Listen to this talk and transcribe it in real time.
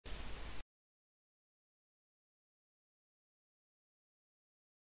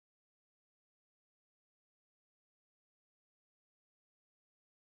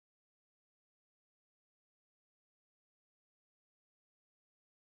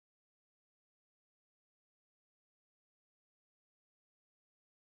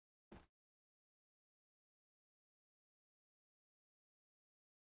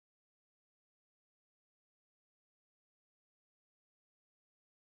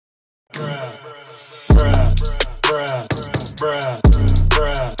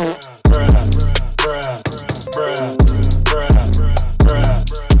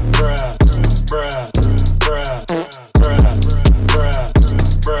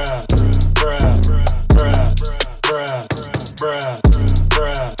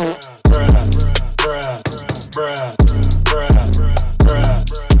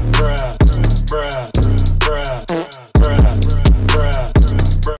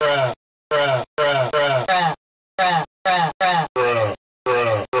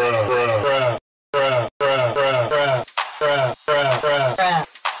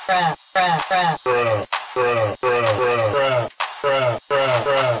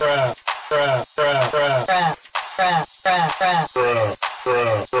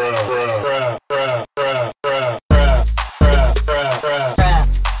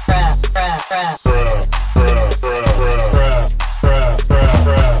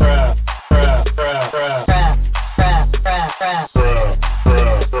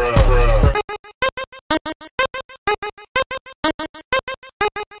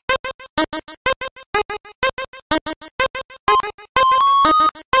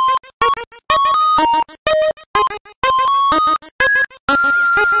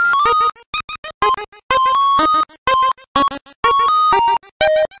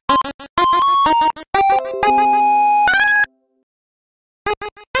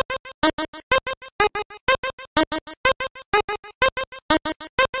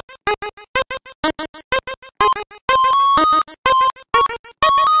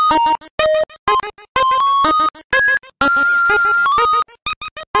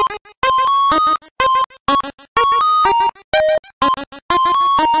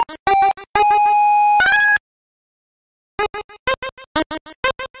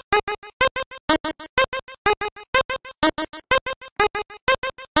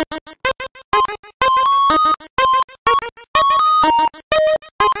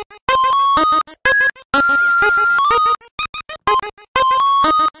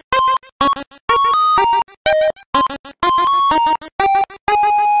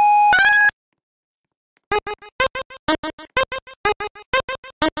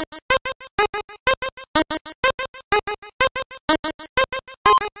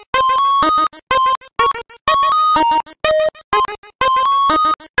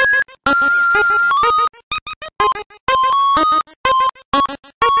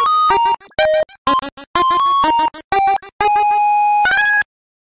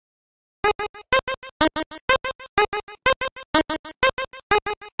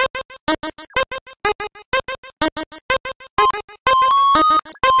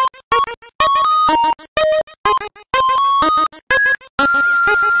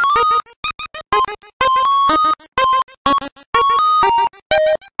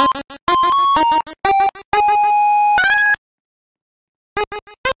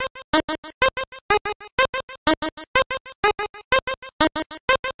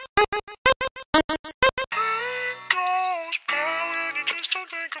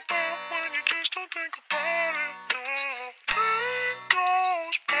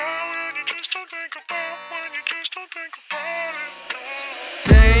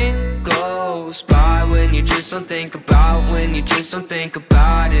Pain goes by when you just don't think about, when you just don't think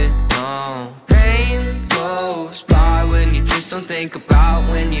about it, no. Pain goes by when you just don't think about,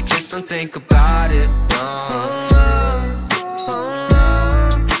 when you just don't think about it, no.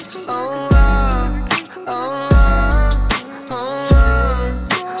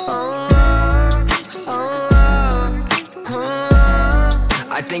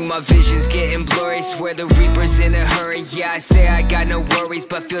 I think my vision's getting blurry, swear the Reaper's in a hurry. Yeah, I say I got no worries,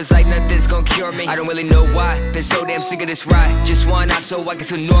 but feels like nothing's gonna cure me. I don't really know why, been so damn sick of this ride. Just one off so I can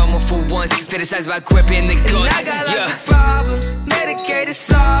feel normal for once. Fantasize about gripping the gun. And I got lots of problems, medicated to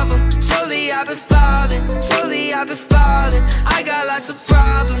solve them. Slowly I've been falling, slowly I've been falling. I got lots of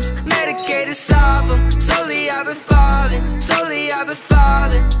problems, medicated to solve them. Slowly I've been falling, slowly I've been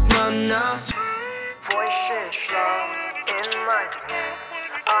falling. No, no. Voices low in my head,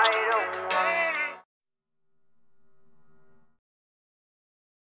 I don't want